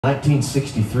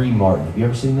1963 Martin. Have you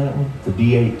ever seen that one? The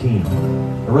D18.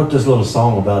 I wrote this little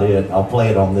song about it. I'll play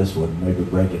it on this one, maybe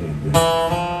break it in good.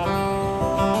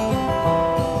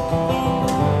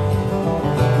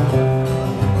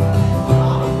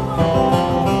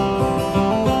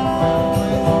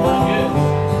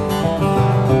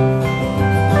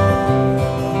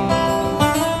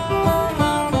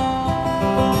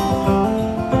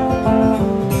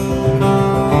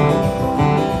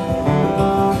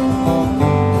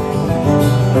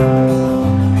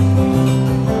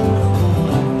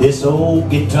 This old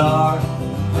guitar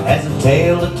has a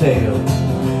tale to tell.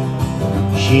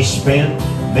 She spent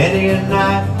many a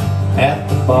night at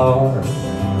the bar,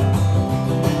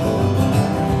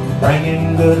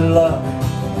 bringing good luck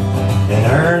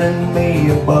and earning me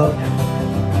a buck,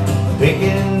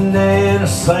 picking and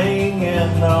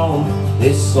singing on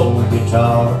this old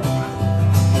guitar.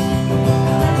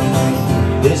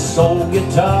 This old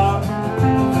guitar,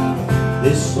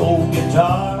 this old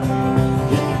guitar,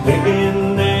 just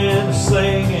picking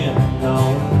singing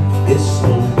on this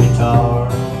old guitar.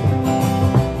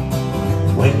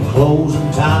 When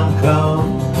closing time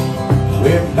comes,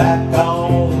 we're back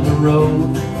on the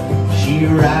road. She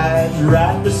rides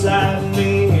right beside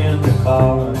me in the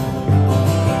car.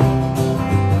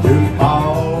 Through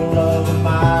all of the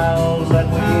miles that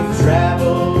we've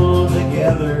traveled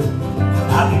together,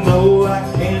 I know I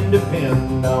can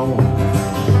depend on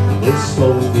this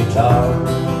old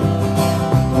guitar.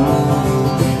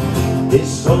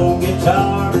 This old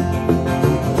guitar,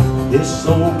 this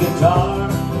old guitar,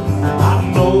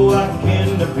 I know I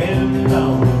can depend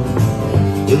on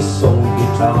this old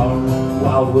guitar.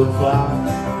 Wildwood Flower.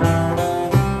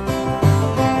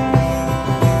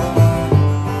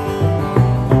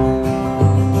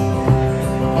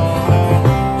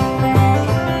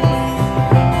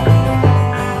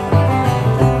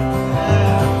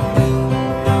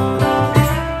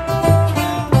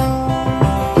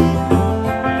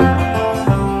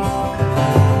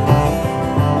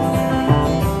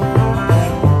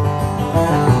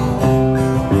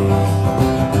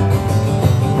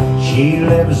 She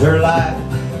lives her life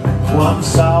one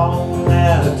song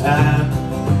at a time.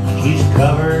 She's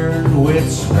covered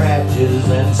with scratches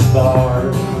and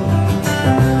scars.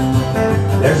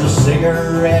 There's a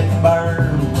cigarette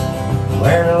burn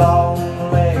where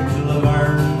long legs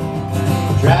Laverne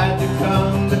tried to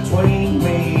come between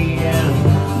me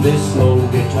and this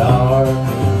old guitar.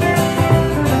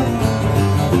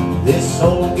 This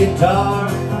old guitar,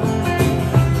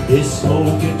 this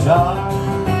old guitar,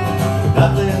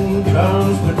 nothing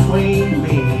comes between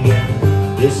me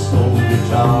and this old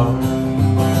guitar.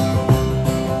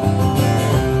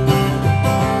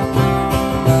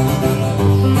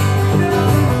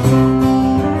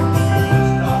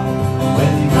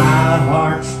 When my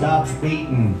heart stops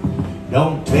beating,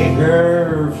 don't take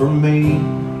her from me.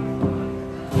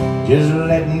 Just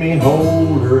let me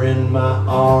hold her in my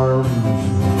arms.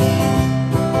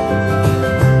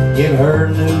 Give her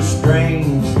new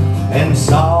strings and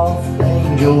soft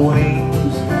angel wings.